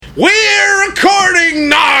We're recording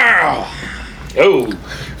now! Oh,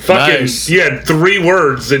 fucking, Nice. You had 3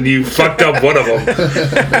 words and you fucked up one of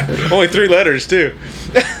them. Only 3 letters, too.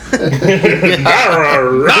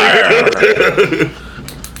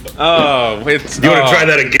 Oh, it's... You want to try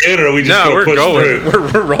that again, or are we just No, going we're to push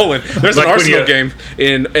going. through? We're rolling. There's Like an when Arsenal you- game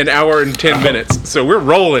in an hour and 10 minutes, so we're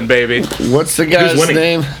rolling, baby. What's the guy's winning?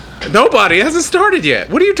 name? Nobody it hasn't started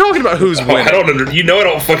yet. What are you talking about? Who's Oh, winning? I don't you know I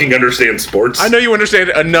don't fucking understand sports. I know you understand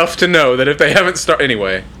it enough to know that if they haven't started...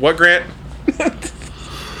 Anyway, what, Grant?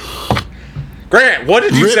 Grant, what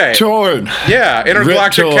did you Rip say? Torn. Yeah,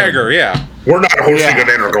 intergalactic Rip Torn. kegger, yeah. We're not hosting Yeah. an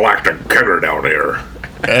intergalactic kegger down here.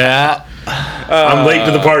 Yeah. I'm late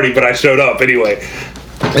to the party, but I showed up anyway.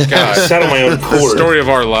 God, Sat on my own the cord. story of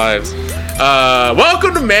our lives.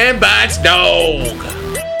 Welcome to Man Bites Dog.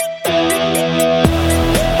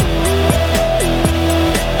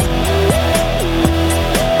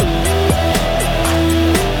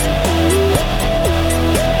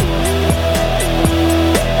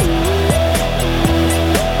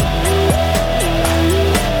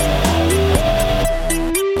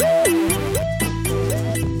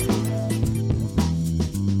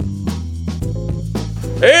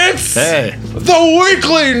 It's Hey. the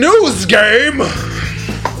weekly news game.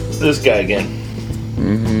 This guy again.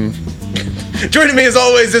 Joining me as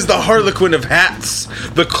always is the Harlequin of hats,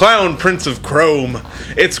 the Clown Prince of Chrome.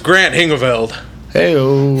 It's Grant Hingeveld. Hey.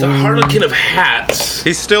 The Harlequin of hats.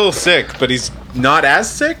 He's still sick, but he's not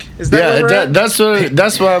as sick. Is that Yeah, where we're at?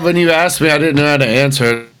 that's why when you asked me, I didn't know how to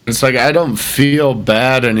answer. It's like I don't feel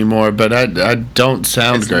bad anymore, but I don't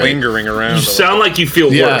sound It's great. lingering around. You a little. sound like you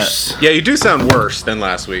feel Yeah. worse. Yeah, you do sound worse than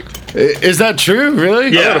last week. Is that true? Really?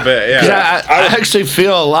 Yeah. A little bit, yeah. 'Cause I actually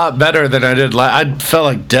feel a lot better than I did. I felt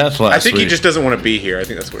like death last week. I think he just doesn't want to be here. I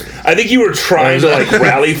think that's what it is. I think you were trying to like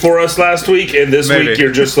rally for us last week, and this Maybe. week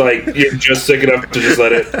you're just sick enough to just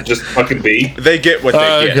let it just fucking be. They get what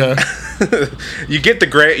they okay. get. You get the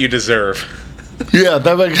Grant you deserve. Yeah,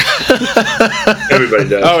 that makes. Everybody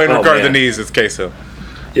does. Oh, in regard to the man. knees, it's queso.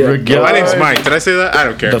 Yeah. Regard- My name's Mike. Did I say that? I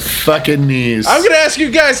don't care. The fucking knees. I'm going to ask you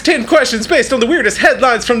guys 10 questions based on the weirdest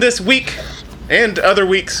headlines from this week and other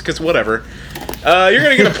weeks, because whatever. You're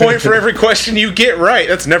going to get a point for every question you get right.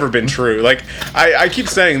 That's never been true. Like, I keep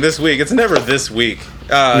saying this week. It's never this week.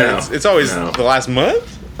 No. It's always No. the last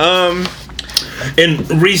month. In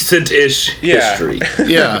recent-ish Yeah. history.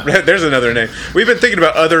 Yeah. There's another name. We've been thinking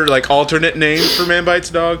about other, like, alternate names for Man Bites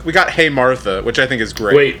Dog. We got Hey Martha, which I think is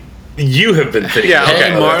great. Wait, you have been thinking. Yeah, about okay.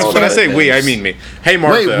 Hey other Martha. When I say we, I names. mean me. Hey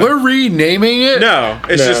Martha. Wait, we're renaming it? No,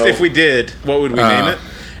 it's No. just if we did, what would we name it?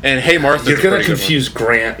 And Hey Martha. You're gonna confuse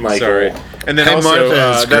Grant, Michael. Sorry. And then Hey also Martha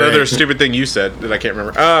is that great. other stupid thing you said that I can't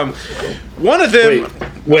remember. One of them.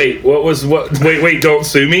 Wait. Wait. Don't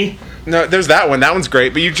sue me. No, there's that one. That one's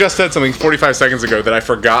great. But you just said something 45 seconds ago that I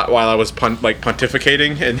forgot while I was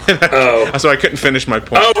pontificating, and so I couldn't finish my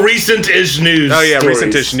point. Oh, recent-ish news. Oh yeah, stories.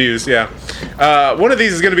 recent-ish news. Yeah, one of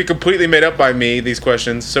these is going to be completely made up by me. These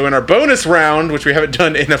questions. So in our bonus round, which we haven't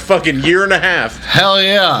done in a fucking year and a half, Hell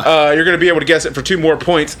yeah. you're going to be able to guess it for 2 more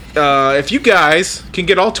points. If you guys can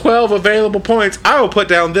get all 12 available points, I will put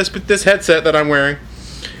down this headset that I'm wearing,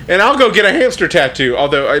 and I'll go get a hamster tattoo.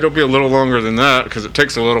 Although it'll be a little longer than that because it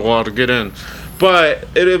takes a little while to get in, but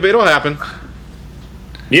it'll happen.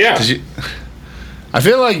 Yeah. I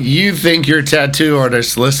feel like you think your tattoo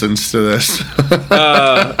artist listens to this.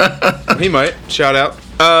 He might. Shout out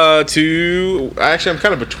to. Actually, I'm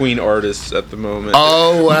kind of between artists at the moment.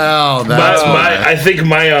 Oh, wow. That's why. I think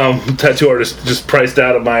my tattoo artist just priced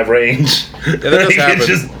out of my range. Yeah, that does happen. It's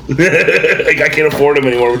just like I can't afford him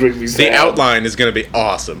anymore, which makes me The sad. outline is going to be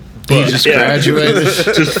awesome. He just graduated.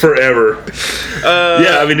 just forever.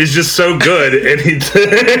 Yeah, I mean it's just so good, and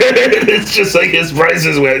it's just like his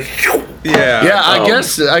prices went. Yeah. Yeah,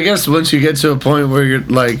 I guess once you get to a point where you're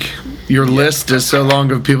like your list is so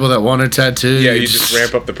long of people that want a tattoo. Yeah, you just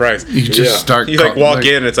ramp up the price. You just start. You like walk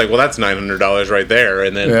in, and it's like, well, that's $900 right there,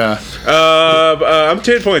 and then Yeah. I'm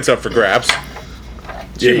 10 points up for grabs.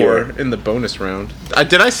 Two Yeah, more in the bonus round.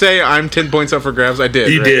 Did I say I'm 10 points up for grabs? I did.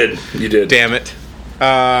 You right? did. You did. Damn it.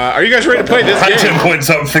 Are you guys ready to play this I'm game? 10 points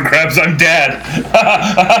up for grabs. I'm dead.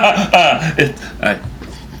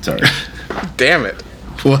 Sorry. Damn it.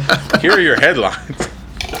 What? Here are your headlines.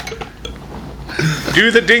 Do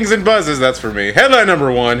the dings and buzzes. That's for me. Headline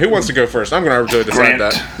number 1. Who wants to go first? I'm going to arbitrarily decide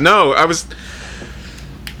Grant. that. No, It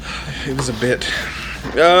was a bit.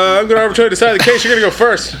 I'm going to arbitrarily decide the case. You're going to go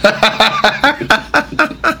first.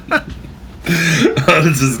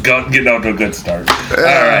 This is getting off to a good start. All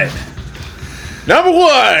right. Number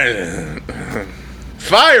 1.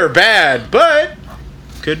 Fire bad, but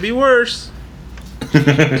could be worse.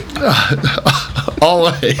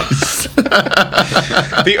 Always.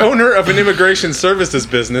 The owner of an immigration services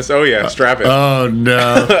business, oh yeah, strap it, Oh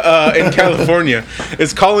no. in California,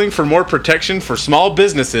 is calling for more protection for small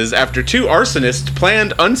businesses after 2 arsonists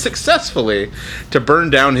planned unsuccessfully to burn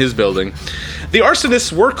down his building. The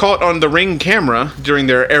arsonists were caught on the Ring camera during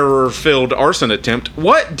their error-filled arson attempt.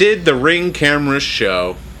 What did the Ring cameras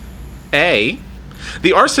show? A.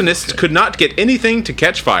 The arsonists could not get anything to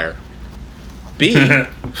catch fire. B.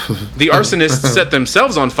 The arsonists set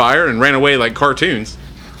themselves on fire and ran away like cartoons.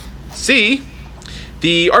 C.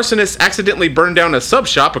 The arsonists accidentally burned down a sub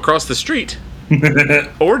shop across the street.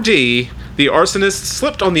 Or D. The arsonists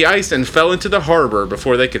slipped on the ice and fell into the harbor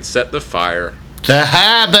before they could set the fire. The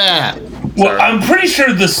habit. Well, I'm pretty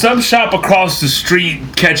sure the sub shop across the street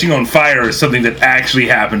catching on fire is something that actually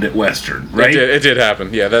happened at Western, right? It did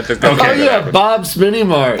happen. Yeah, that Oh okay. yeah, Bob's Mini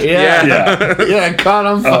Mart. Yeah. Yeah. Yeah, caught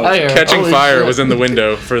on fire. Catching Holy fire shit. was in the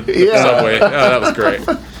window for the Yeah. subway. Oh, that was great.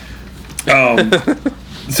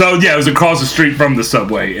 So yeah, it was across the street from the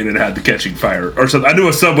subway, and it had the catching fire or something. I knew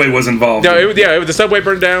a subway was involved. No, the subway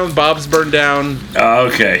burned down. Bob's burned down.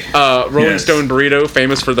 Okay. Rolling Yes. Stone Burrito,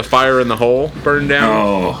 famous for the fire in the hole, burned down.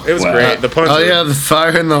 Oh, it was wow. great. The puns. Oh were, yeah, the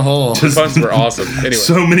fire in the hole. the puns were awesome. Anyway,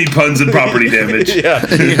 So many puns and property damage. yeah.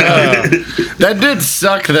 That did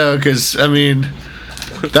suck though, because I mean,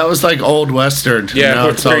 that was like old Western. Yeah, Now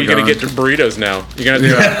it's all where are you gonna gone. get burritos now? You're gonna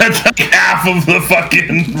have to. That's like half of the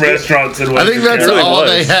fucking restaurants in I think Western that's It really all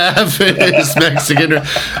was. they have is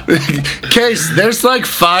Mexican. Case, there's like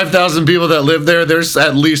 5,000 people that live there. There's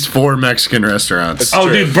at least 4 Mexican restaurants. Oh,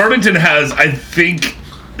 True. dude, Burlington has, I think,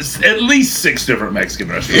 at least 6 different Mexican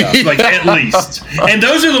restaurants. Like, at least. And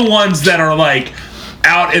those are the ones that are, like,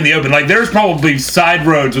 out in the open. Like, there's probably side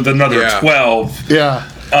roads with another Yeah. 12. Yeah.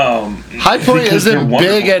 High Point because they're isn't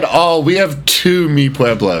wonderful. big at all. We have 2 Mi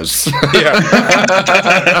Pueblos.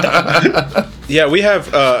 Yeah, we have.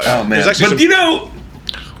 Oh, man. There's actually But, some, you know,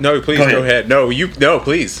 no, please Go go ahead. ahead. No,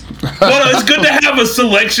 please. well, it's good to have a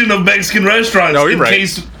selection of Mexican restaurants No, you're in right.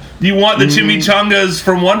 case you want the chimichangas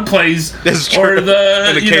from one place That's or true. the,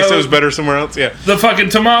 And the you know, queso's better somewhere else. Yeah. the fucking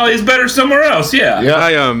tamales better somewhere else. Yeah.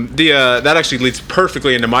 Yeah. That actually leads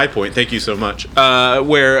perfectly into my point. Thank you so much.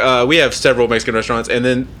 Where we have several Mexican restaurants, and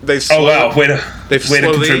then they Oh, wow. Way they've to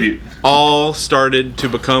slowly contribute. all started to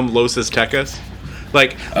become Los Aztecas.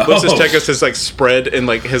 Like Los Oh. Aztecas is like spread and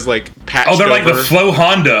like has like patched Oh, they're like the over. Flo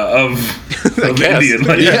Honda of guess. Indian.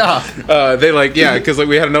 Like, Yeah. They like because like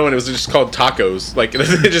we had another one. It was just called tacos. Like they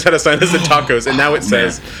just had a sign that said tacos, and now it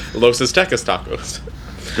says Los Aztecas tacos.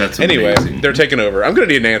 That's Anyway, amazing. they're taking over. I'm gonna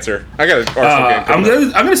need an answer. I got an Arsenal game I'm coming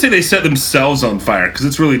up. gonna say they set themselves on fire because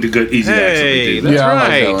it's really the good easy accent Hey, they do. that's Yeah, I like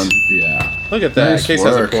right. that one. Yeah. Look at that. Nice Case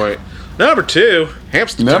has a work. point. Number 2,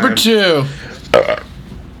 hamster Number time. 2.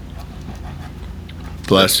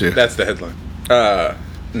 Bless you. That's the headline.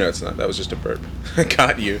 No, it's not. That was just a burp. I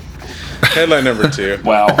got you. Headline number 2.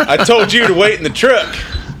 Wow. I told you to wait in the truck.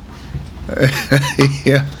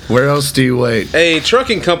 Yeah. Where else do you wait? A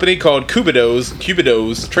trucking company called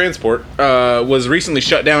Cubidos Transport was recently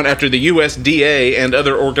shut down after the USDA and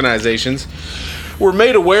other organizations were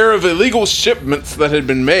made aware of illegal shipments that had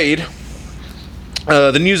been made.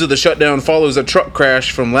 The news of the shutdown follows a truck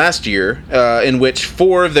crash from last year in which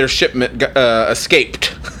 4 of their shipment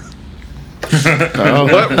escaped.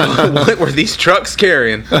 What were these trucks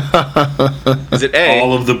carrying? Is it A?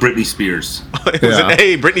 All of the Britney Spears. Is Yeah. it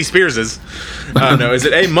A, Britney Spears's? No, is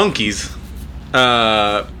it A, monkeys?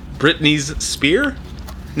 Britney's spear?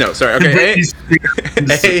 No, sorry. Okay, Britney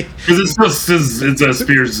Spears. Because it's a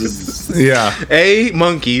Spears. Yeah. A,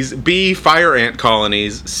 monkeys. B, fire ant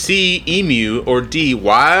colonies. C, emu. Or D,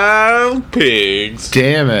 wild pigs.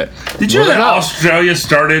 Damn it. Did you know Well, that no. Australia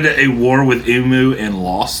started a war with emu and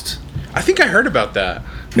lost? I think I heard about that.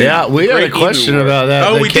 Yeah, we had a Great question Emu War. about that.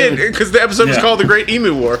 Oh, They we came- did, because the episode was Yeah. called The Great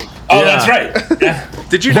Emu War. Oh, Yeah. that's right. Yeah.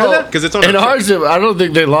 Did you know that? Because it's on in our- ours, I don't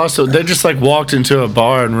think they lost it. They just like walked into a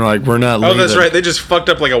bar and were like, "We're not Oh, leaving." that's right. They just fucked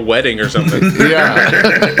up like a wedding or something.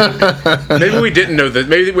 Yeah. Maybe we didn't know that.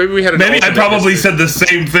 Maybe we had an Maybe I alternate probably history. said the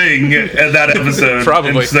same thing at that episode.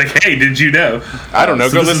 Probably. And it's like, hey, did you know? I don't know.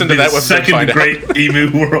 Go this listen is to that the website and second find out. great emu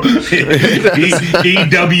world.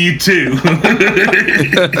 EW2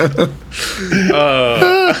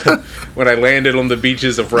 When I landed on the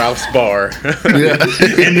beaches of Ralph's Bar.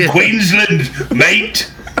 in Queensland,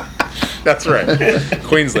 mate. That's right.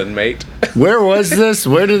 Queensland, mate. Where was this?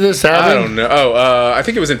 Where did this happen? I don't know. Oh, I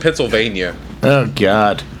think it was in Pennsylvania. Oh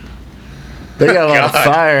God. They got a lot of God.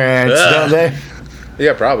 fire ants, Ugh. don't they?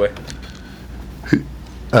 Yeah, probably.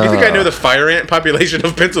 You think I know the fire ant population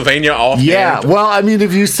of Pennsylvania offhand? Yeah. Well, I mean,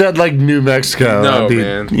 if you said like New Mexico, No, I'd be,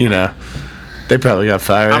 man. you know. They probably got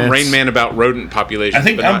fire I'm ants. Rain Man about rodent population. I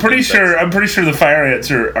think but I'm not pretty insects. sure. I'm pretty sure the fire ants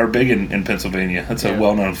are big in Pennsylvania. That's a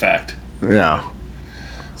well-known fact. Yeah.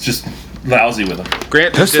 It's just lousy with them.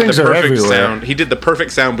 Grant Those just did things the are perfect everywhere. sound. He did the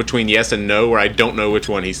perfect sound between yes and no, where I don't know which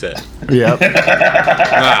one he said. Yep.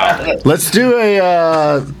 Wow. Let's do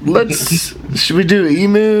a. Should we do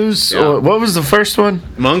emus? Yeah. Or what was the first one?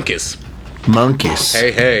 Monkeys. Monkeys.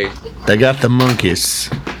 Hey. They got the monkeys.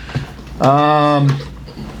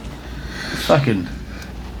 Fucking.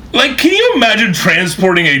 Like, can you imagine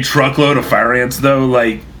transporting a truckload of fire ants though?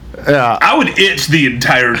 Like, Yeah. I would itch the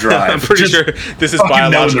entire drive. I'm pretty Just sure this is fucking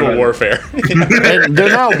biological knowing warfare. And they're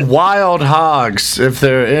not wild hogs if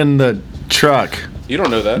they're in the truck. You don't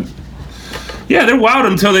know that. Yeah, they're wild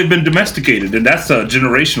until they've been domesticated, and that's a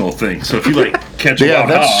generational thing. So if you like catch a Yeah, wild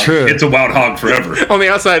that's hog, true. it's a wild hog forever. On the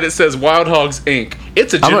outside, it says Wild Hogs Inc.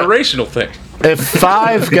 It's a generational thing. If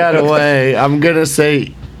 5 got away, I'm gonna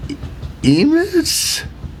say emus.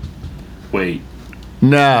 Wait,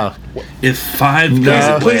 No. if 5 No. goes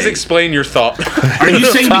away, Please explain your thought. are you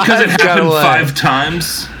saying because it 5 got happened away. 5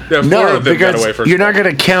 times? Yeah, 4 No, of them got away because first. you're not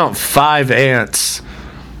gonna count 5 ants.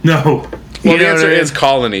 No. Well, You the know answer what I mean? is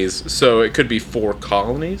colonies, so it could be 4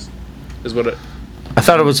 colonies. Is what it? I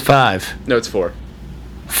thought it was 5. No, it's 4.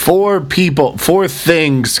 4 people, 4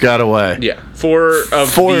 things got away. Yeah, 4 of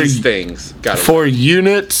 4 these things got away. 4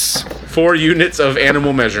 units. 4 units of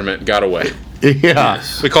animal measurement got away. Yeah.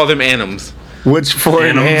 We call them animals. Which for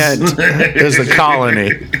an Animals. ant is a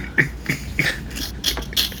colony.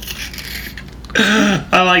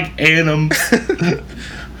 I like animals.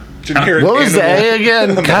 Generic What was the animal. A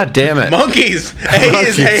again? God damn it. Monkeys. A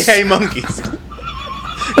is Monkeys. hey monkeys.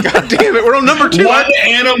 God damn it, we're on number 2. One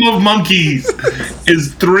animal of monkeys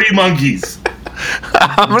is 3 monkeys.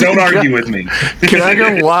 Don't argue with me. Can I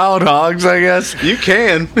go wild hogs, I guess? You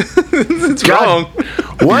can. It's God. wrong.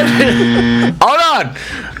 What? Hold on.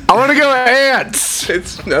 I want to go ants.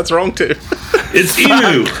 That's wrong too. It's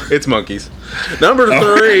emu. It's monkeys. Number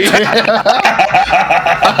 3.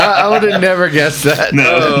 I would have never guessed that. No,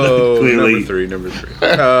 Oh, clearly. number 3. damn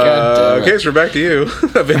it. Okay, so we're back to you.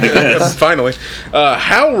 Finally.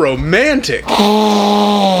 How romantic.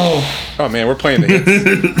 Oh, man, we're playing the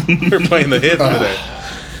hits. We're playing the hits today.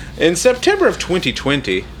 In September of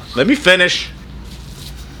 2020, let me finish.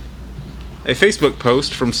 A Facebook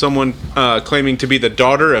post from someone claiming to be the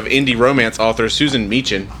daughter of indie romance author Susan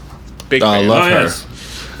Meachin. Big I fan. love Oh, her. yes.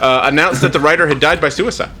 Announced that the writer had died by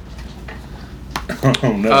suicide.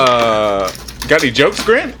 Oh, no. Got any jokes,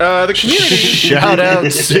 Grant? The community, Shout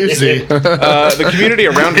out Susie. the community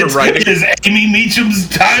around her writing. It is Amy Meacham's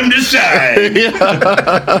time to shine.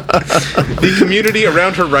 The community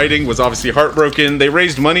around her writing was obviously heartbroken. They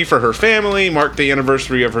raised money for her family, marked the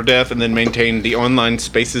anniversary of her death, and then maintained the online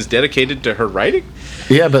spaces dedicated to her writing.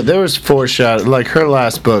 Yeah, but there was foreshadowing. Like her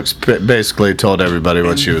last books basically told everybody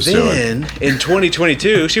what she was doing. Then, in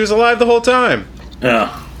 2022, she was alive the whole time.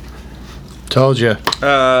 Yeah. Told you.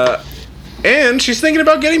 And she's thinking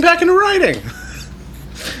about getting back into writing.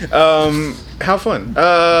 How fun.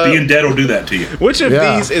 Being dead will do that to you. Which of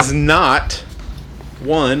Yeah. these is not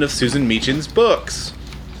one of Susan Meachin's books?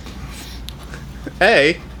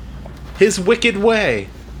 A. His Wicked Way.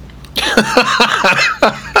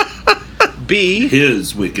 B.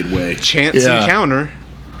 His wicked way. Chance Yeah. Encounter.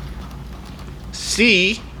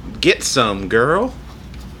 C. Get Some Girl.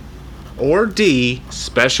 Or D.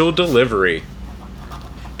 Special Delivery.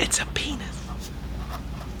 It's a penis.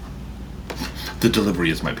 The delivery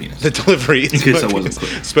is my penis. The delivery is In case my I wasn't penis.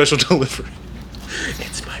 clear. Special Delivery.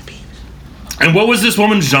 It's my penis. And what was this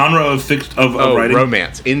woman's genre of Oh, writing?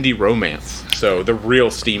 romance. Indie romance. So the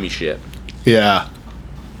real steamy shit. Yeah.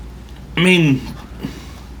 I mean,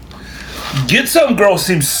 Get Some Girl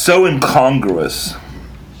seems so incongruous.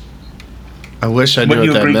 I wish I knew Wouldn't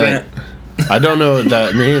you what that agree, meant. I don't know what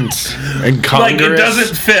that means. Incongruous. Like it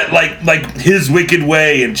doesn't fit. Like His Wicked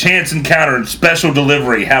Way and Chance Encounter and Special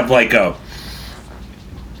Delivery have like a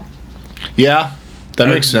Yeah, that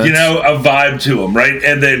makes sense. you know, a vibe to them, right?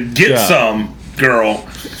 And then Get Yeah. Some Girl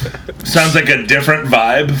sounds like a different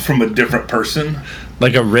vibe from a different person.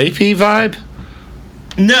 like a rapey vibe.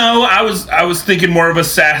 No, I was thinking more of a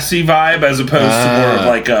sassy vibe as opposed to more of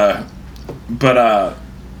like a,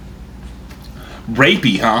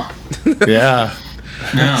 rapey, huh? Yeah,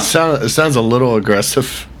 No. it sounds a little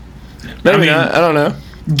aggressive. Maybe mean- not. I don't know.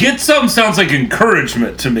 Get Some sounds like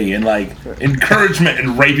encouragement to me, and like encouragement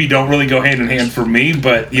and rapey don't really go hand in hand for me.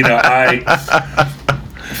 But you know,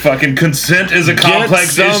 fucking consent is a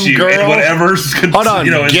complex Some issue, Girl. and whatever's Hold on.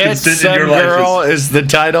 is Get consent Some in your life Girl is the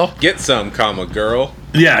title. Get Some, comma, girl.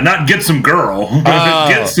 Yeah, not get some girl.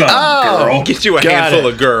 Get some girl. Get you a Got handful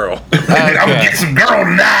it. of girl. I'm gonna get some girl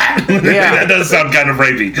tonight. Yeah. That does sound kind of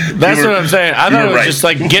rapey. That's You were- what I'm saying. I you thought were it was right. just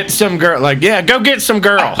like get some girl. Like, yeah, go get some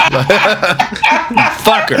girl.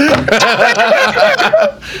 Fuck her.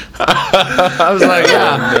 I was like,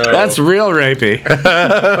 yeah, no. that's real rapey.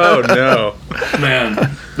 Oh no. Man, gonna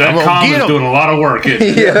that comm get is 'em. doing a lot of work.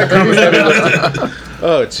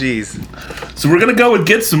 Oh jeez. So we're gonna go and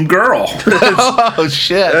get some girl. Oh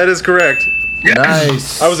shit. That is correct.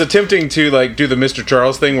 Nice. I was attempting to like do the Mr.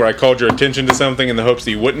 Charles thing where I called your attention to something in the hopes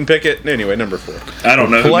that you wouldn't pick it. Anyway, number 4. I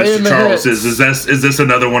don't know who Playing Mr. the Charles hits. is. Is this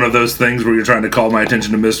another one of those things where you're trying to call my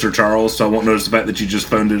attention to Mr. Charles so I won't notice the fact that you just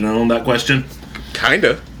phoned in on that question?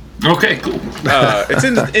 Kinda. Okay, cool. It's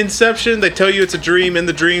in Inception. They tell you it's a dream in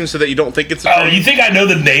the dream so that you don't think it's a Oh, dream. you think I know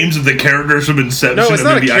the names of the characters from Inception? No, it's that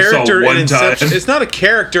not a maybe I saw character in one Inception. time? It's not a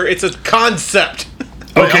character. It's a concept.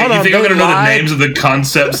 Okay, hold you on, think I'm they gonna know the lied? names of the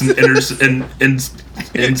concepts in Inception?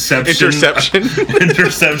 Interception.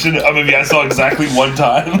 Interception. Oh, maybe I saw exactly one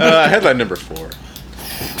time. Headline number 4.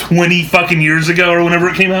 20 fucking years ago or whenever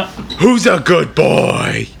it came out. Who's a good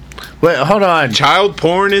boy? Wait, hold on. Child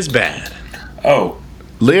porn is bad. Oh,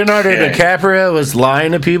 Leonardo Okay. DiCaprio was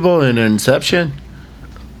lying to people in Inception?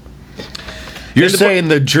 You're In the saying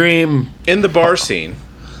the dream. In the bar scene,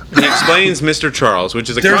 he explains Mr. Charles, which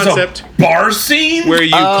is a there's concept a bar scene? where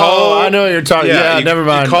you Oh, call. I know what you're talking. Yeah, you, never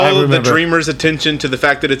mind. You I call the remember. dreamer's attention to the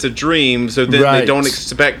fact that it's a dream, so then they Right. don't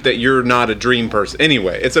expect that you're not a dream person.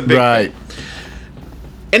 Anyway, it's a big Right.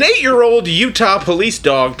 An 8-year-old Utah police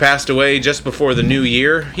dog passed away just before the new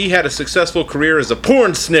year. He had a successful career as a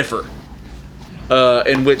porn sniffer,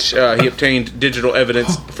 in which he obtained digital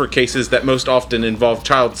evidence for cases that most often involve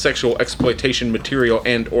child sexual exploitation material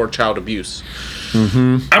and or child abuse.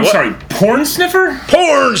 I'm sorry, porn sniffer?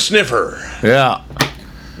 Porn sniffer! Yeah.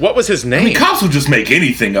 What was his I name? mean, cops will just make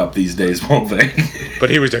anything up these days, won't they? But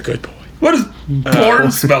he was a good boy. What does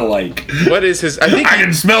porn smell like? What is his... I think I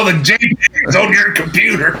can smell the JPEGs on your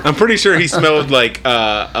computer. I'm pretty sure he smelled like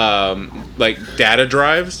data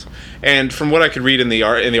drives. And from what I could read in the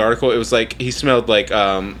article, it was like he smelled like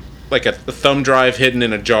a thumb drive hidden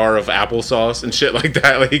in a jar of applesauce and shit like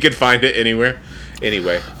that. Like he could find it anywhere.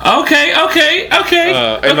 Anyway, Okay.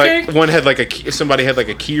 and like one had like a key, somebody had like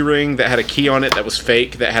a key ring that had a key on it that was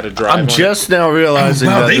fake that had a drive. I'm on just now realizing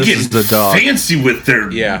Wow, that they this get is the dog. fancy with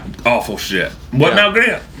their Yeah. awful shit. What Yeah. now,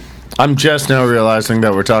 Grant? I'm just now realizing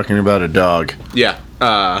that we're talking about a dog. it. Yeah,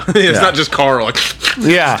 it's Yeah. not just Carl. Like,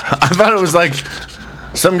 Yeah, I thought it was like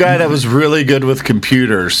some guy that was really good with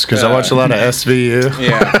computers because I watch a lot of SVU.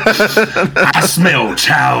 yeah, I smell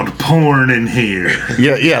child porn in here.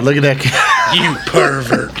 Yeah. Look at that. you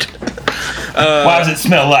pervert. Why does it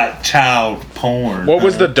smell like child porn? What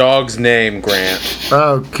was the dog's name, Grant?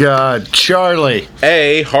 Oh God, Charlie.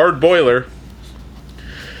 A. Hard boiler.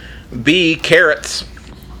 B. Carrots.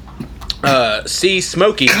 C.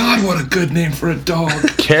 Smokey. God, what a good name for a dog.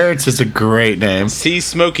 Carrots is a great name. C.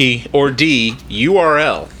 Smokey. Or D.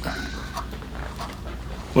 URL.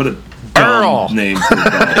 What a Earl. dumb name for a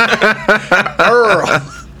dog. Earl.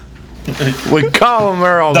 We call him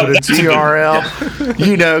Earl, but No, it's that's a good- URL.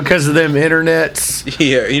 You know, because of them internets.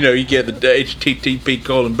 Yeah, you know, you get the HTTP : //.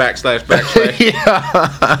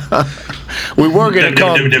 We were gonna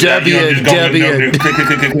call him WW.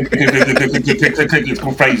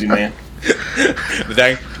 Go crazy, man. The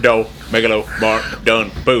dang, do, megalo, bar,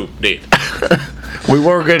 done, boo, did. We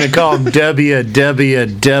were gonna call him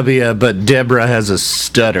WWW, but Deborah has a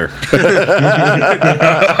stutter.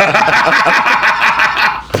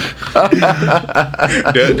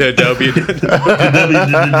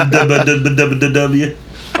 W.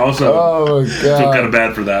 Also, Oh feel kind of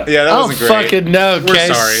bad for that. Yeah, that Oh wasn't great. fucking no, We're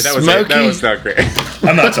Case. sorry. That was Smokey. not great.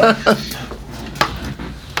 I'm not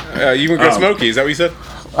sorry. You can go Smokey. Is that what you said?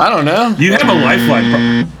 I don't know. You have a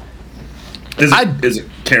lifeline. Is it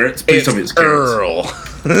carrots? Please It's tell me it's carrots. Earl.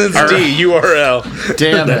 It's D. URL.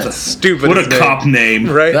 Damn That's it. Stupid. What a cop name.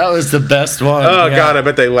 Right? That was the best one. Oh yeah. God, I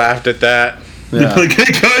bet they laughed at that. Yeah. Like, hey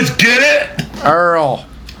guys, get it? Earl.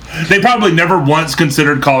 They probably never once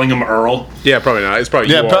considered calling him Earl. Yeah, probably not. It's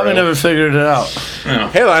probably Yeah, URL. probably never figured it out.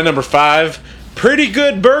 Headline number 5. Pretty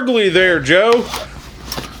good burglary there, Joe.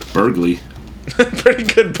 Burgley. Pretty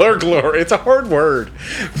good burglar. It's a hard word.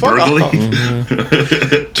 Fuck Burgley? off.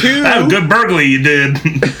 Oh, good burgley you did.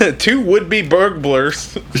 Two would-be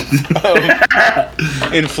burglars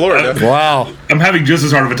in Florida. Wow. I'm having just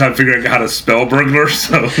as hard of a time figuring out how to spell burglar,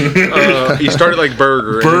 so. You started like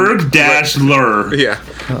burger. Berg-lur. Yeah.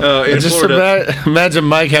 In Just Florida. imagine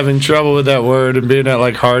Mike having trouble with that word and being at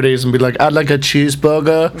like Hardee's and be like, I'd like a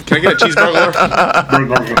cheeseburger. Can I get a cheeseburger?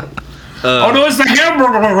 Oh no, it's the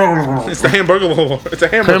hamburger. It's the hamburger. It's a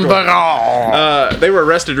hamburger. They were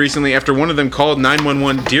arrested recently after one of them called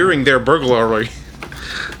 911 during their burglary.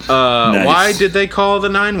 Nice. Why did they call the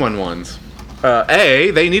 911s?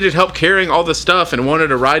 A, they needed help carrying all the stuff and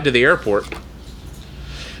wanted a ride to the airport.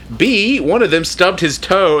 B, one of them stubbed his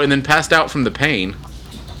toe and then passed out from the pain.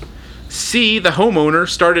 C, the homeowner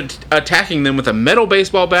started attacking them with a metal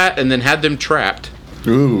baseball bat and then had them trapped.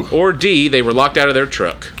 Ooh. Or D, they were locked out of their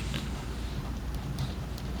truck.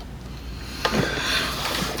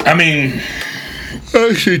 I mean,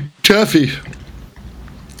 Actually, Tuffy.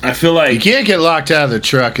 I feel like You can't get locked out of the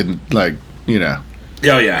truck and, like, you know.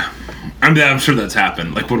 Oh yeah, I'm sure that's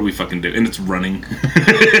happened. Like, what do we fucking do? And it's running.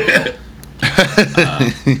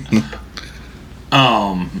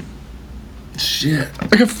 Shit.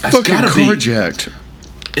 Like a fucking gotta be- carjacked.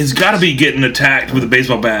 It's got to be getting attacked with a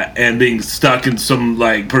baseball bat and being stuck in some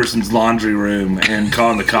like person's laundry room and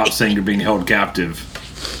calling the cops saying you're being held captive.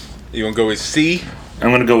 You want to go with C? I'm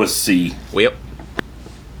gonna go with C. Yep.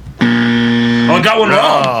 Oh, I got one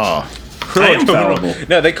wrong. Oh. I am fallible.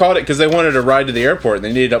 No, they called it because they wanted a ride to the airport and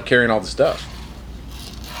they needed help carrying all the stuff.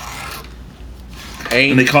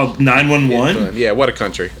 And they called 911. Yeah, what a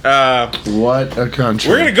country. What a country.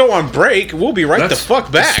 We're going to go on break. We'll be right the fuck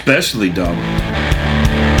back. Especially dumb.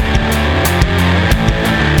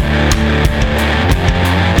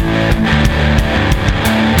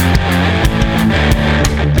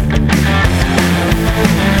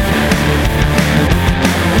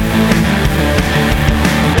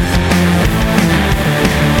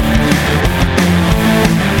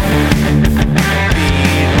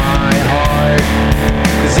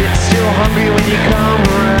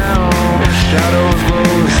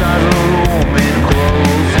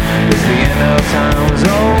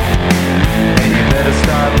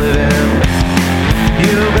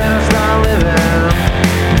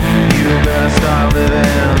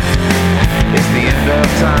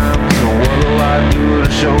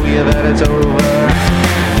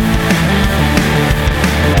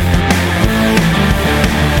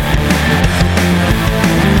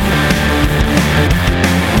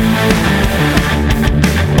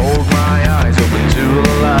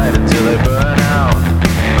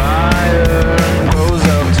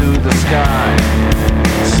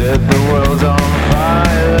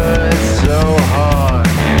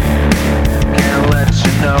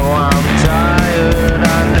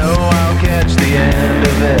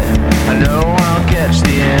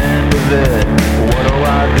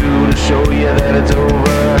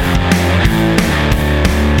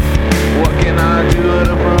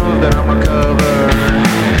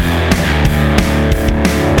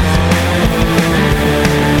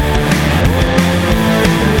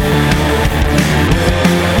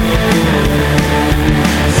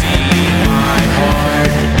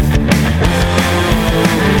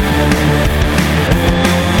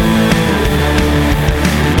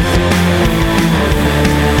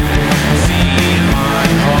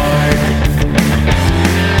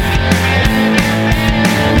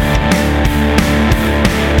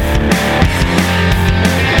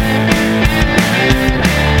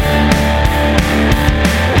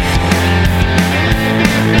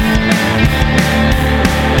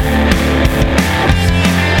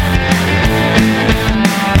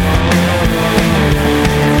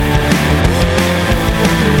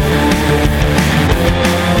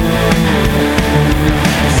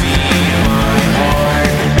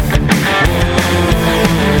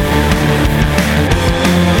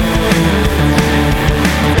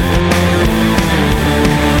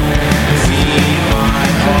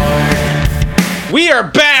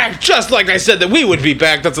 Just like I said that we would be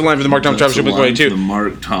back. That's the line for the Mark, Tom, Travis Show, Blink 182. The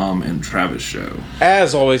Mark, Tom, and Travis Show.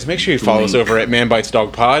 As always, make sure you follow us over at Man Bites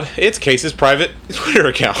Dog Pod. It's Case's private Twitter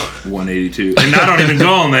account. 182. And I don't even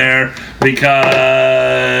go on there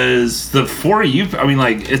because the For You, I mean,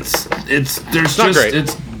 like, it's not great.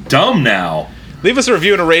 It's dumb now. Leave us a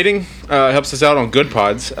review and a rating. Helps us out on Good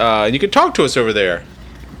Pods. And you can talk to us over there.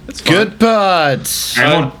 It's fun. Good Pods.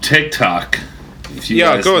 I'm on TikTok.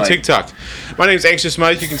 Yeah, go on TikTok. My name's Anxious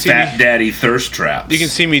Mike. You can see Fat Daddy Thirst Traps. You can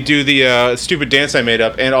see me do the stupid dance I made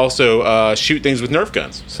up, and also shoot things with Nerf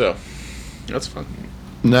guns. So that's fun.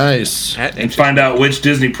 Nice. And find out which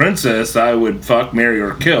Disney princess I would fuck, marry,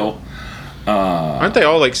 or kill. Aren't they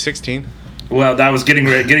all like 16? Well, that was getting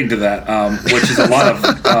to that, which is a lot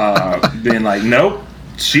of being like, nope,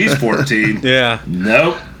 she's 14. Yeah.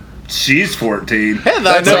 Nope, she's 14. Hey,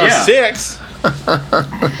 that's number 6.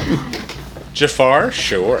 Jafar,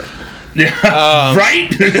 sure. Yeah,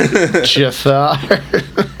 right? Jafar.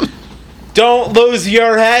 Don't lose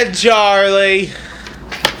your head, Charlie.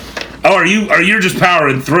 Oh, are you just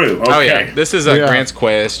powering through? Okay. Oh yeah, this is Yeah. Grant's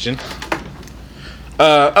question.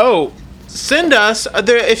 Send us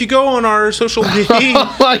if you go on our social media.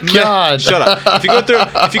 Oh my God. Shut up.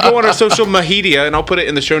 If you go on our social media, and I'll put it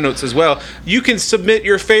in the show notes as well, you can submit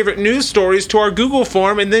your favorite news stories to our Google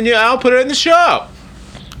form, and then I'll put it in the show.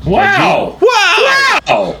 Wow. Wow!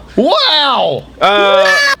 Wow. Wow.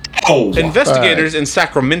 Oh. Investigators in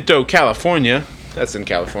Sacramento, California, that's in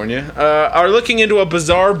California, are looking into a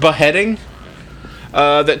bizarre beheading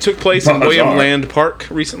that took place in William Bizarre. Land Park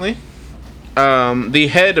recently. The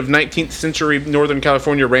head of 19th century Northern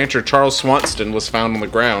California rancher Charles Swanston was found on the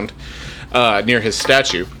ground near his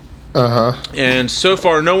statue. And so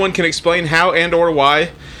far, no one can explain how and or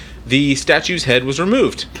why the statue's head was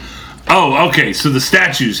removed. Oh, okay. So the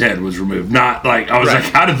statue's head was removed. Not like I was Right.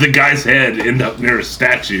 like, how did the guy's head end up near a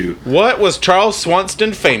statue? What was Charles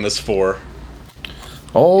Swanston famous for?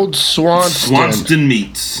 Old Swanston. Swanston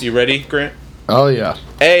meats. You ready, Grant? Oh yeah.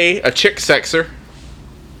 A chick sexer.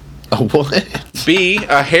 Oh, what? B,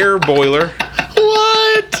 a hair boiler.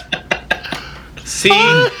 What? C,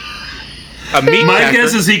 a meat My packer.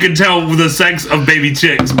 guess is he could tell the sex of baby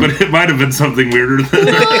chicks, but it might have been something weirder than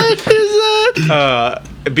that. What is that?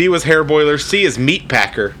 B was hair boiler. C is meat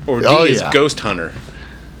packer. Or D Oh, is yeah. ghost hunter.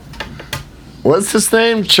 What's his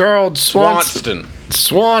name? Charles Swanston.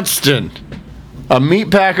 Swanston. Swanston. A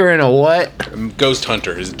meat packer and a what? Ghost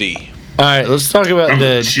hunter is D. All right, let's talk about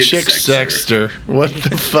the chick chick sexter. sexter. What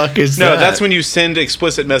the fuck is No, that? that's when you send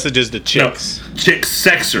explicit messages to No, chicks. chick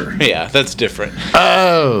sexer. Yeah, that's different.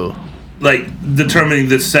 Oh. Like determining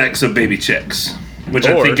the sex of baby chicks, which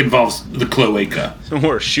I Or- think involves the cloaca.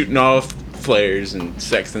 Or shooting off flares and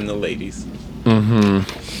sexing the ladies.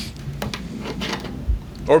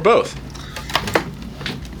 Or both.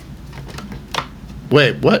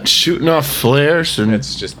 Wait, what? Shooting off flares and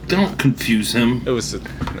It's just, Don't confuse him. it was,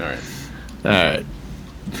 alright. all right.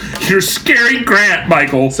 You're scary Grant,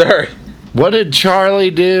 Michael. Sorry. What did Charlie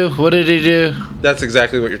do? What did he do? That's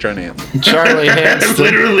exactly what you're trying to answer. Charlie That's Hanson.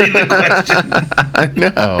 literally the question. I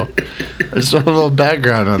know. I just want a little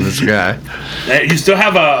background on this guy. Hey, you still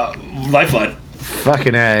have a lifeline.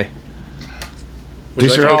 Fucking A. Would you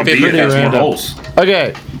These like are to all make B, a it pretty has more random. holes.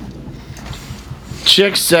 Okay.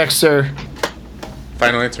 Chick sexer,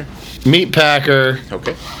 Final answer? meat packer.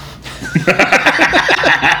 Okay.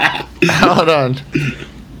 Hold on.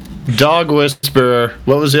 Dog whisperer.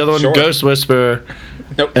 What was the other one? Sure. Ghost whisperer.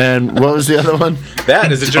 Nope. And what was the other one?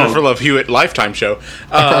 That is a Jennifer Love Hewitt Lifetime show.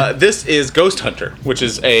 This is Ghost Hunter, which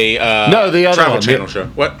is a No, the other Travel one. Channel show.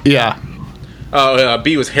 What? Yeah.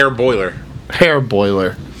 B was Hair Boiler. Hair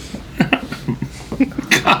boiler.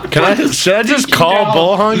 Should I just call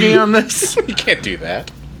bull honky on this? You can't do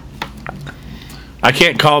that. I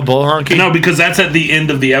can't call bull honky? No, because that's at the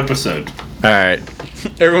end of the episode. Alright.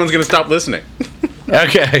 Everyone's gonna stop listening.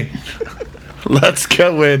 Okay. Let's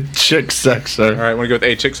go with chick sexer. All right, want to go with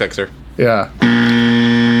A, chick sexer. Yeah.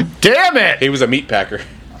 Damn it! He was a meat packer.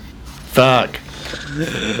 Fuck.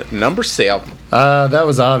 Number 7. That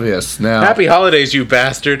was obvious. Now. Happy holidays, you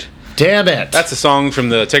bastard. Damn it. That's a song from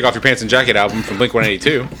the Take Off Your Pants and Jacket album from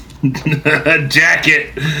Blink-182.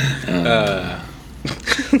 Jacket.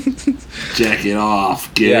 Jacket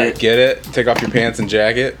off. Get Get it? Take off your pants and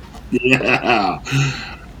jacket. Yeah.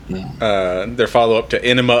 Their follow-up to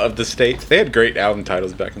Enema of the State. They had great album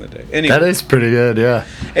titles back in the day. Anyway, That is pretty good, yeah.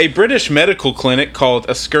 a British medical clinic called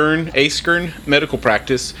Askern Medical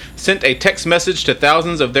Practice sent a text message to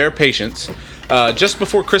thousands of their patients just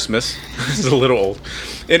before Christmas. This is a little old.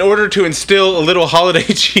 In order to instill a little holiday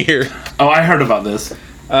cheer. Oh, I heard about this.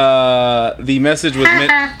 The message was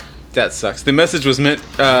meant. That sucks. The message was meant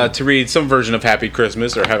to read some version of Happy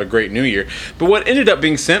Christmas or Have a Great New Year. But what ended up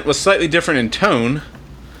being sent was slightly different in tone.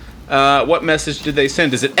 What message did they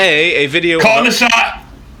send? Is it A video? Calling the shot.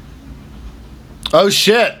 Oh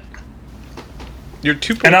shit. You're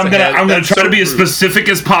 2 points And I'm ahead. gonna That's try so to be as rude. specific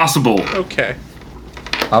as possible. Okay.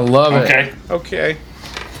 I love it. Okay. Okay.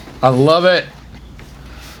 I love it.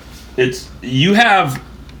 You have.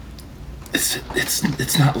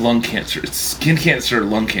 It's not lung cancer. It's skin cancer or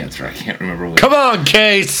lung cancer. I can't remember which. Come on,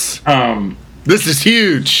 Case. This is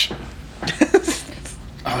huge.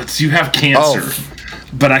 You have cancer. Oh.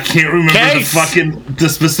 But I can't remember Case! the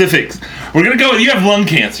specifics. We're gonna go with you have lung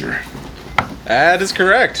cancer. That is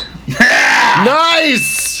correct.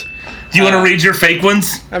 Nice. Do you want to read your fake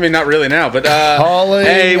ones? I mean, not really now, but Calling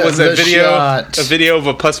A was a the video shot. of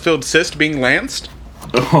a pus-filled cyst being lanced.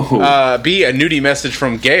 Oh. B, a nudie message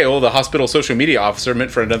from Gail, the hospital social media officer,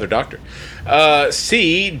 meant for another doctor.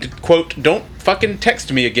 C, quote, don't fucking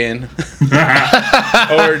text me again.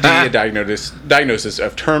 Or D, a diagnosis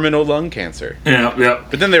of terminal lung cancer. Yeah.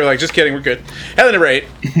 But then they were like, just kidding, we're good. At any rate,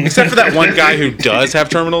 except for that one guy who does have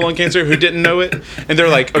terminal lung cancer who didn't know it. And they're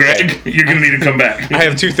like, okay, Greg, you're going to need to come back. I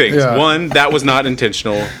have two things. Yeah. One, that was not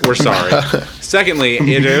intentional. We're sorry. Secondly,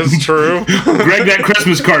 it is true. Greg, that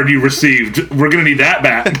Christmas card you received, we're going to need that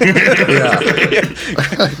back.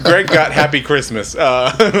 Greg got Happy Christmas.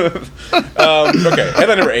 Okay,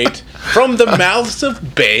 headline number 8. From the mouths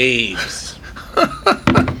of babes.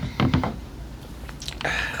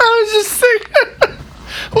 I was just thinking,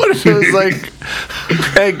 what if it was like,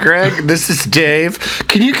 hey, Greg, this is Dave.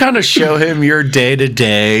 Can you kind of show him your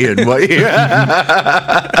day-to-day and what you...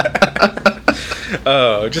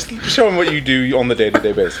 Just show him what you do on the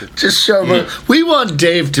day-to-day basis. Just show him. We want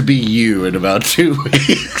Dave to be you in about 2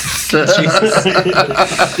 weeks. Dave,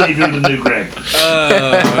 you're the new Greg.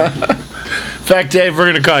 In fact, Dave, we're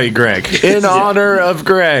going to call you Greg. In honor of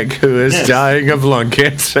Greg, who is dying of lung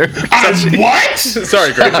cancer. What?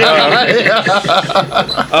 Sorry, Greg.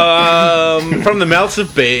 From the mouths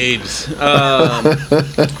of babes.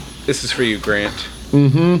 This is for you, Grant.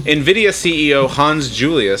 NVIDIA CEO Hans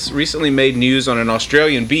Julius recently made news on an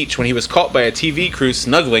Australian beach when he was caught by a TV crew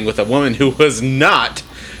snuggling with a woman who was not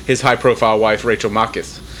his high-profile wife, Rachel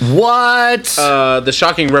Marcus. What? The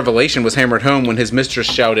shocking revelation was hammered home when his mistress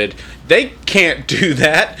shouted, "They can't do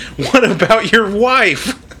that! What about your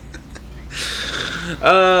wife?"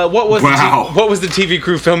 What was the TV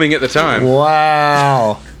crew filming at the time?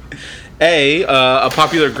 Wow. A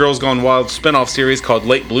popular Girls Gone Wild spinoff series called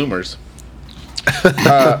Late Bloomers.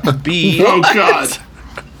 B. Oh, God.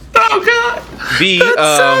 Oh, God. B.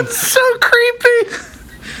 Sounds so creepy.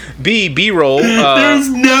 B-roll. There's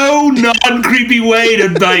no non-creepy way to,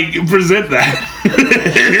 present that.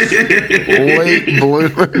 Late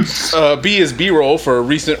bloomers. B is B-roll for a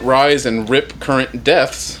recent rise in RIP current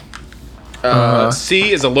deaths.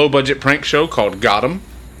 C is a low-budget prank show called Got 'Em.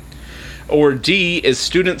 Or D is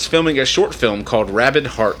students filming a short film called Rabid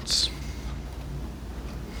Hearts.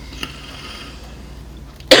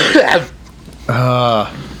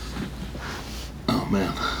 Oh,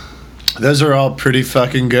 man. Those are all pretty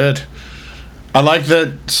fucking good. I like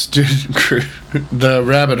the student crew, the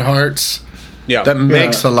Rabbit Hearts. Yeah. That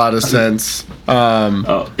makes a lot of sense.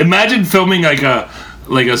 Imagine filming like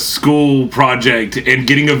a school project and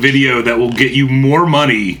getting a video that will get you more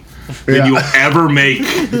money than you'll ever make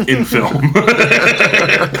in film.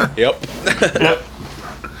 Yep.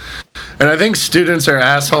 And I think students are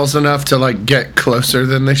assholes enough to get closer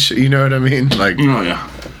than they should. You know what I mean? Like, Oh, yeah.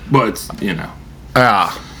 But it's,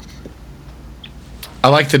 I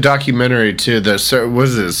like the documentary too. Was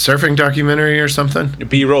it a surfing documentary or something?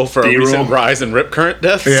 B-roll for a B-roll. recent rise in RIP current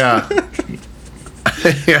deaths. Yeah.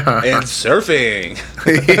 Yeah. And surfing.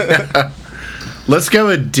 Yeah. Let's go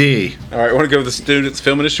with D. All right, I want to go with the students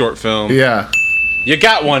filming a short film. Yeah. You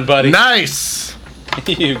got one, buddy. Nice.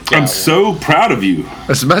 You got I'm one. so proud of you.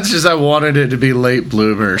 As much as I wanted it to be Late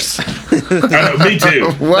Bloomers. Me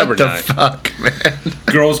too. What Number the 9. fuck, man?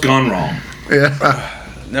 Girls gone wrong. Yeah.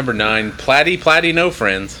 Number 9, Platty, no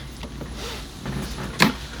friends.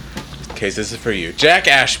 Okay, so this is for you. Jack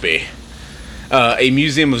Ashby, a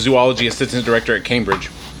Museum of Zoology assistant director at Cambridge,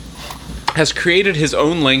 has created his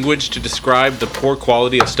own language to describe the poor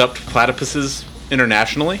quality of stuffed platypuses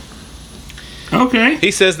internationally. Okay.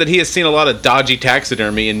 He says that he has seen a lot of dodgy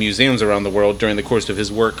taxidermy in museums around the world during the course of his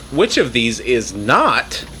work. Which of these is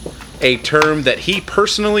not a term that he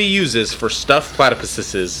personally uses for stuffed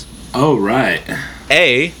platypuses? Oh, right.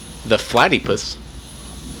 A, the flatypus.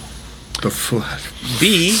 The flat.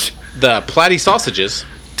 B, the platy sausages.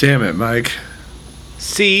 Damn it, Mike.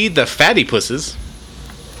 C, the fatty pusses.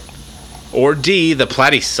 Or D, the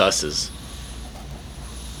platysusses.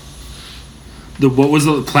 What was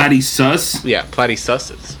the platy sus? Yeah,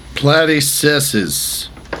 platysusses. Platycisses.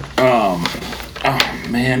 Oh,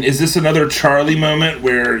 man. Is this another Charlie moment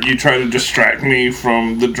where you try to distract me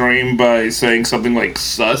from the dream by saying something like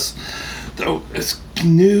sus? Though it's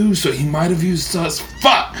new, so he might have used sus.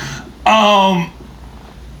 Fuck! We're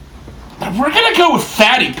gonna go with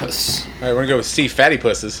fattypus. All right, we're gonna go with C, fatty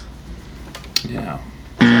pusses. Yeah.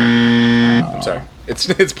 I'm sorry. It's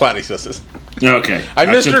platysusses. Okay. I'm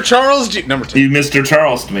Mr. Charles G. Number 2. You Mr.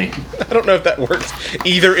 Charles to me. I don't know if that works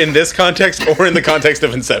either in this context or in the context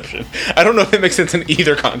of Inception. I don't know if it makes sense in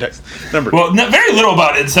either context. Number 2. Well, very little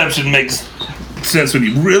about Inception makes sense when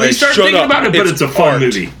you really Hey, start shut thinking up. about it, but It's it's a fun art.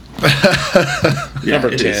 movie. Yeah, Number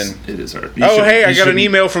it 10. is. It is art. Oh, hey, I got an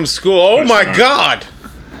email from school. Oh, my Question. God.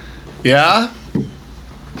 Yeah?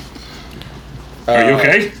 Are you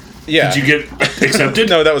okay? Yeah. Did you get accepted?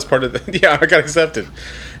 No, that was part of the... Yeah, I got accepted.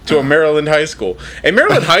 to a Maryland high school. A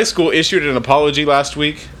Maryland high school issued an apology last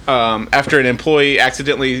week after an employee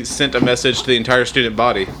accidentally sent a message to the entire student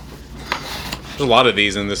body. There's a lot of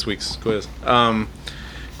these in this week's quiz.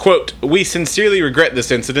 Quote, "We sincerely regret this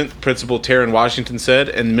incident," Principal Taryn Washington said,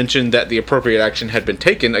 and mentioned that the appropriate action had been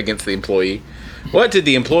taken against the employee. What did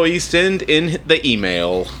the employee send in the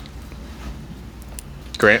email?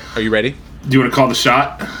 Grant, are you ready? Do you want to call the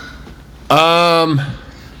shot?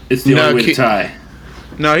 It's the No, only way to tie.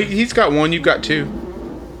 No, he's got one. You've got two.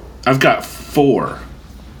 I've got 4.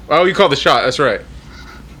 Oh, you called the shot. That's right.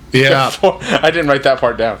 Yeah. I didn't write that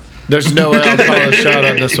part down. There's no way I'll call a shot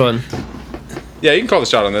on this one. Yeah, you can call the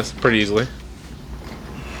shot on this pretty easily.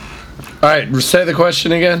 All right, say the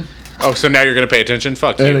question again. Oh, so now you're going to pay attention?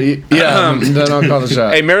 Fuck you. Yeah, then I'll call the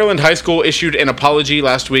shot. A Maryland high school issued an apology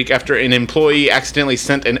last week after an employee accidentally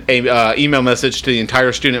sent an email message to the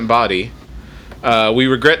entire student body. "We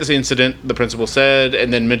regret this incident," the principal said,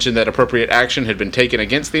 and then mentioned that appropriate action had been taken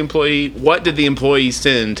against the employee. What did the employee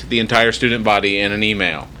send the entire student body in an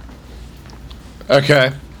email?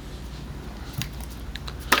 Okay.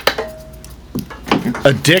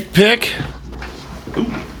 A dick pic?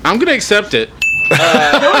 I'm going to accept it.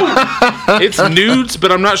 It's nudes,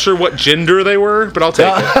 but I'm not sure what gender they were, but I'll take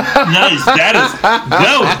it. Nice. That is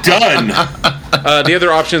well done. The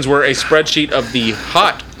other options were a spreadsheet of the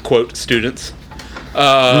hot, quote, students,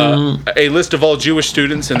 a list of all Jewish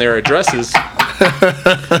students and their addresses,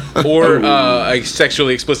 or a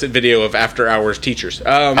sexually explicit video of after-hours teachers. Okay.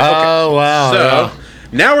 Oh, wow. So,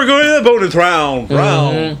 now we're going to the bonus round.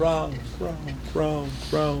 Round.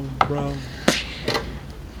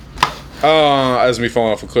 As me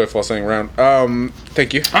falling off a cliff while saying round.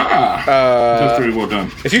 Thank you. That's very well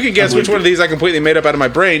done. If you can guess which one of these I completely made up out of my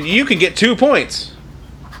brain, you can get 2 points.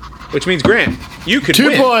 Which means, Grant, you could 2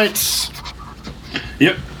 win. points.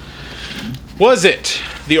 Yep. Was it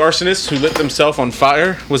the arsonist who lit themselves on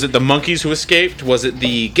fire? Was it the monkeys who escaped? Was it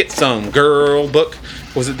the Get Some Girl book?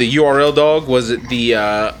 Was it the URL dog? Was it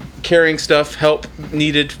the carrying stuff help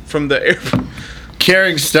needed from the air?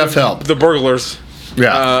 Carrying stuff help. The burglars.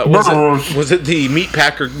 Yeah. Was it the meat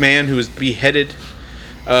packer man who was beheaded?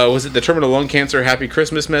 Was it the terminal lung cancer happy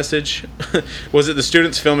Christmas message? Was it the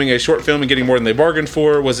students filming a short film and getting more than they bargained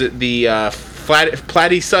for? Was it the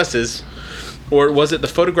Platty Susses? Or was it the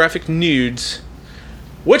photographic nudes?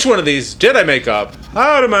 Which one of these did I make up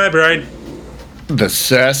out of my brain? The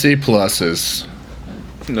sassy pluses.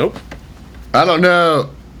 Nope. I don't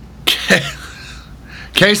know.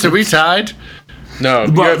 Case, are we tied? No,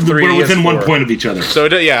 you But have 3. we're he has within 1 4. point of each other. So,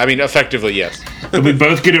 yeah, I mean, effectively, yes. If we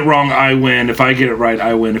both get it wrong, I win. If I get it right,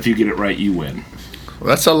 I win. If you get it right, you win.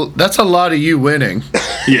 That's a lot of you winning.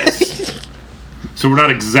 Yes. So we're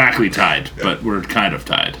not exactly tied, but we're kind of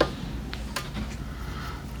tied.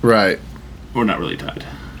 Right. We're not really tied.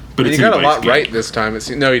 But You it's got a anybody's lot game. right this time.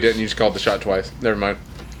 No, you didn't. You just called the shot twice. Never mind.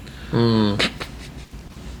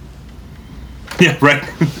 Yeah, right.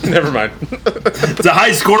 Never mind. It's a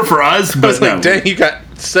high score for us, I but was no. like, dang, you got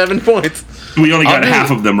 7 points. We only got I'll do- half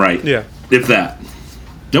of them right. Yeah. If that.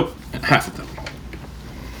 Nope. Half of them.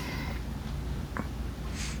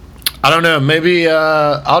 I don't know. Maybe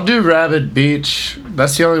I'll do Rabbit Beach.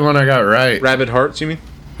 That's the only one I got right. Rabbit Hearts, you mean?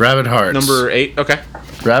 Rabbit Hearts. Number 8. Okay.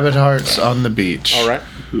 Rabbit Hearts on the beach. All right.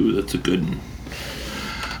 Ooh, that's a good one.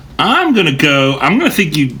 I'm gonna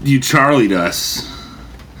think you Charlied us.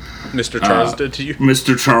 Mr. Charles did to you.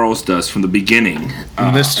 Mr. Charles does from the beginning.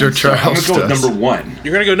 Mr. And so I'm Charles gonna go does. with number 1.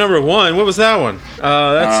 You're going to go number 1. What was that one?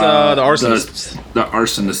 That's the arsonists. The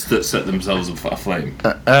arsonists that set themselves aflame.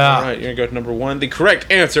 All right, you're going to go to number 1. The correct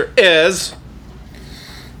answer is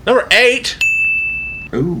number 8.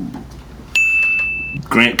 Ooh.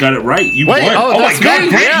 Grant got it right. You Wait, won. oh, my that's God, me?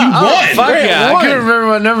 Grant, Yeah, you oh, won. fuck Grant yeah. I won. couldn't remember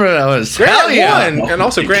what number that was. Grant Hell yeah. won. And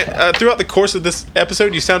also, Grant, throughout the course of this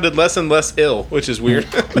episode, you sounded less and less ill, which is weird.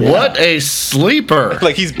 What a sleeper.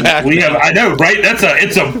 Like he's back. We now. have, I know, right?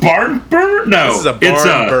 It's a barn burn? No. This is a it's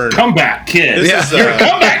barn a burn. comeback kid. This Yeah. is You're a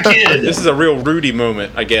comeback kid. This is a real Rudy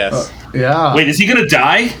moment, I guess. Yeah. Wait, is he gonna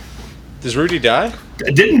die? Does Rudy die?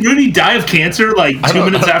 Didn't Rudy die of cancer like 2 don't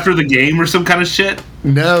minutes know. after the game or some kind of shit?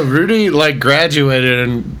 No, Rudy graduated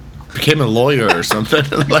and became a lawyer or something.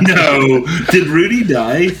 No. Did Rudy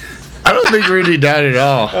die? I don't think Rudy died at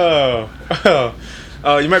all.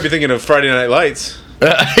 Oh, you might be thinking of Friday Night Lights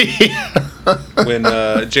when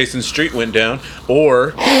Jason Street went down, or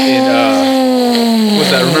in what's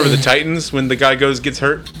that? Remember the Titans when the guy gets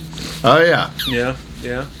hurt? Oh yeah.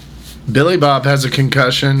 Yeah. Billy Bob has a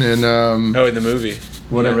concussion and Oh, in the movie.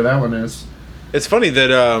 whatever that one is. It's funny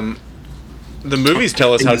that the movies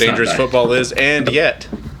tell us how He's not dangerous dying. football is, and yet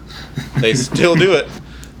they still do it.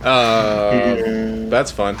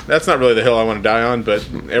 That's fun. That's not really the hill I want to die on, but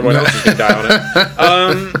everyone else is going to die on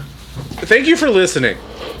it. Thank you for listening.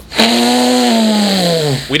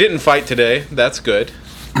 We didn't fight today. That's good.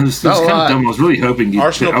 It was kind of dumb. I was really hoping you.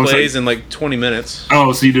 Arsenal plays in like 20 minutes.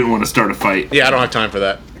 Oh, so you didn't want to start a fight? Yeah, I don't have time for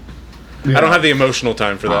that. Yeah. I don't have the emotional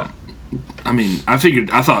time for that. I mean, I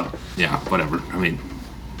thought, yeah, whatever. I mean,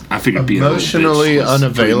 I figured being emotionally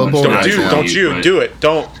unavailable. Don't do it.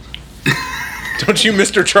 Don't you,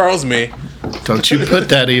 Mr. Charles me. Don't you put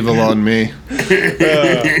that evil on me.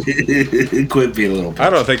 Quit being a little. I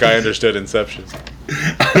don't think I understood Inception.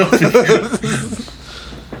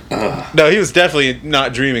 No, he was definitely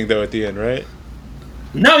not dreaming though at the end, right?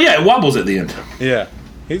 No, yeah, it wobbles at the end. Yeah,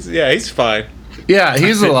 he's fine. Yeah,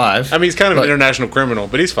 he's alive. I mean, he's kind of an international criminal,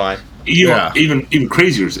 but he's fine. Even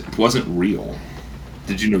crazier is it wasn't real.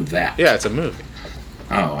 Did you know that? Yeah, it's a movie.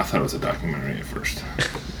 Oh, I thought it was a documentary at first.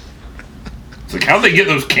 It's like, how'd they get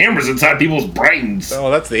those cameras inside people's brains? Oh,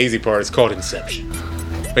 that's the easy part. It's called Inception.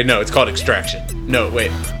 Wait, no, it's called Extraction. No,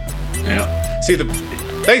 wait. Yeah.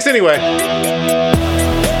 Thanks anyway.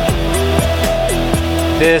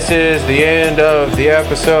 This is the end of the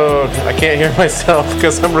episode. I can't hear myself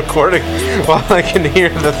because I'm recording while I can hear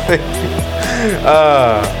the thing.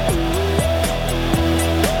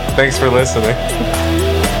 Thanks for listening.